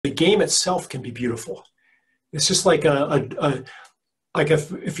game itself can be beautiful. It's just like like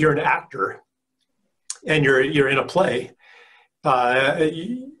if you're an actor and you're in a play,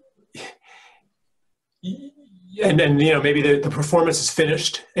 and maybe the performance is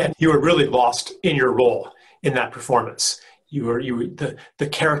finished and you were really lost in your role in that performance. The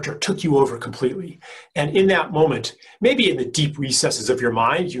character took you over completely. And in that moment, maybe in the deep recesses of your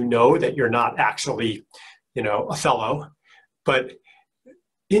mind, you know that you're not actually, Othello, but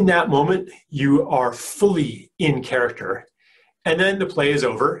in that moment, you are fully in character. And then the play is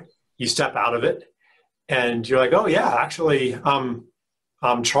over, you step out of it, and you're like, oh yeah, actually, I'm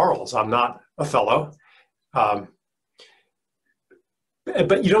Charles, I'm not Othello. But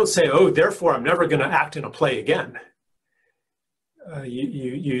you don't say, oh, therefore I'm never going to act in a play again.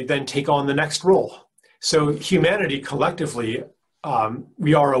 You then take on the next role. So humanity collectively,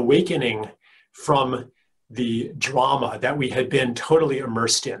 we are awakening from the drama that we had been totally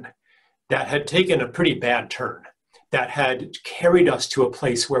immersed in, that had taken a pretty bad turn, that had carried us to a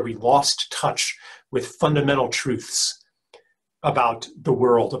place where we lost touch with fundamental truths about the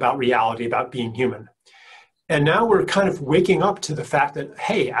world, about reality, about being human. And now we're kind of waking up to the fact that,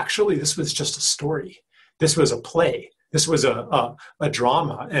 hey, actually, this was just a story. This was a play. This was a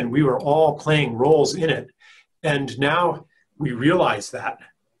drama, and we were all playing roles in it. And now we realize that.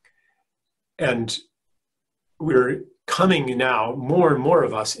 And we're coming now, more and more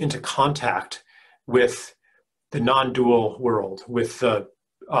of us, into contact with the non-dual world, with the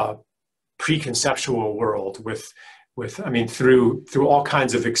preconceptual world, through all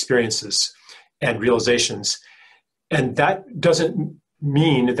kinds of experiences and realizations. And that doesn't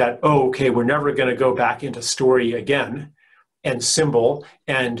mean that, oh, okay, we're never going to go back into story again, and symbol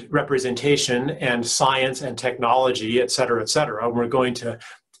and representation and science and technology, et cetera, et cetera. We're going to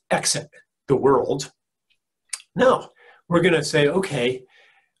exit the world. No, we're going to say, okay,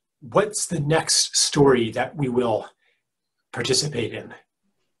 what's the next story that we will participate in?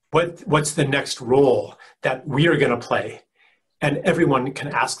 What's the next role that we are going to play? And everyone can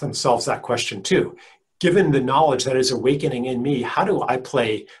ask themselves that question too. Given the knowledge that is awakening in me, how do I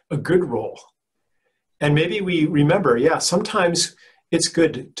play a good role? And maybe we remember, yeah, sometimes it's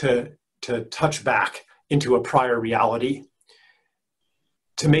good to touch back into a prior reality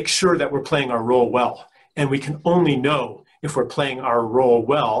to make sure that we're playing our role well. And we can only know if we're playing our role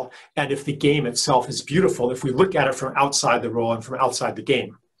well and if the game itself is beautiful, if we look at it from outside the role and from outside the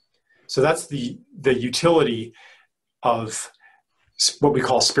game. So that's the utility of what we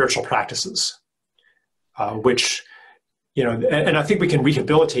call spiritual practices, which, and I think we can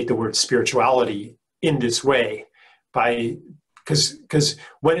rehabilitate the word spirituality in this way because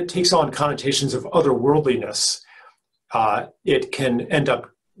when it takes on connotations of otherworldliness, it can end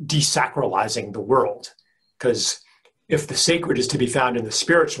up desacralizing the world. Because if the sacred is to be found in the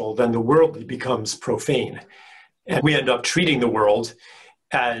spiritual, then the worldly becomes profane. And we end up treating the world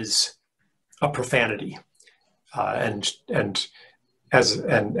as a profanity. And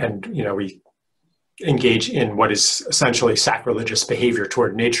we engage in what is essentially sacrilegious behavior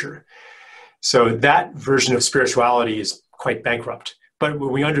toward nature. So that version of spirituality is quite bankrupt. But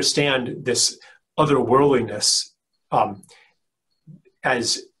when we understand this otherworldliness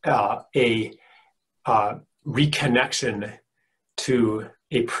as a reconnection to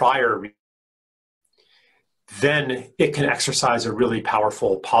a prior, then it can exercise a really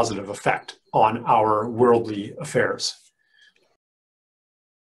powerful positive effect on our worldly affairs.